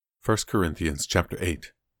1 Corinthians chapter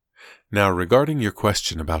 8. Now regarding your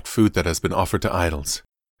question about food that has been offered to idols.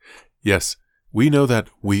 Yes, we know that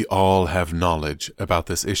we all have knowledge about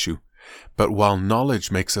this issue, but while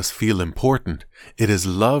knowledge makes us feel important, it is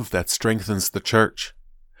love that strengthens the church.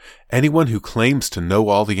 Anyone who claims to know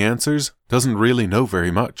all the answers doesn't really know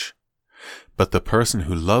very much. But the person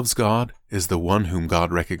who loves God is the one whom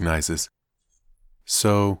God recognizes.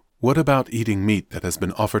 So, what about eating meat that has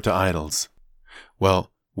been offered to idols?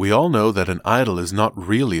 Well, we all know that an idol is not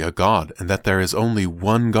really a god and that there is only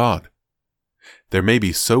one God. There may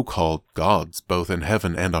be so-called gods both in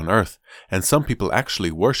heaven and on earth, and some people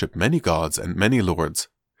actually worship many gods and many lords.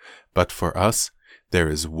 But for us, there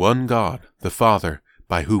is one God, the Father,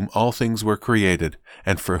 by whom all things were created,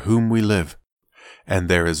 and for whom we live. And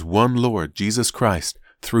there is one Lord, Jesus Christ,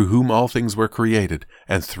 through whom all things were created,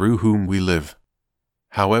 and through whom we live.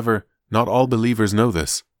 However, not all believers know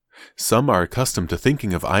this. Some are accustomed to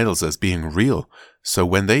thinking of idols as being real, so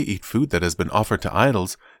when they eat food that has been offered to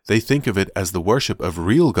idols, they think of it as the worship of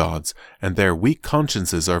real gods, and their weak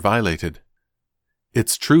consciences are violated.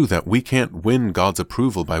 It's true that we can't win God's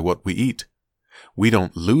approval by what we eat. We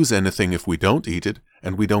don't lose anything if we don't eat it,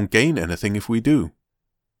 and we don't gain anything if we do.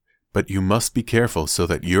 But you must be careful so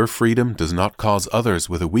that your freedom does not cause others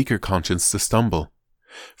with a weaker conscience to stumble.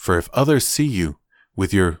 For if others see you,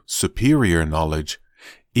 with your superior knowledge,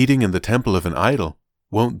 eating in the temple of an idol,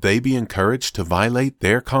 won't they be encouraged to violate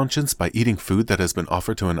their conscience by eating food that has been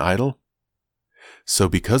offered to an idol? So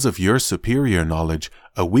because of your superior knowledge,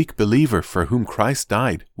 a weak believer for whom Christ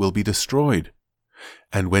died will be destroyed.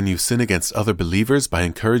 And when you sin against other believers by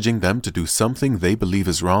encouraging them to do something they believe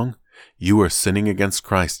is wrong, you are sinning against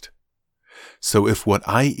Christ. So if what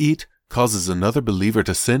I eat causes another believer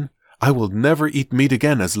to sin, I will never eat meat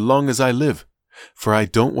again as long as I live, for I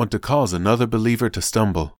don't want to cause another believer to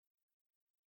stumble.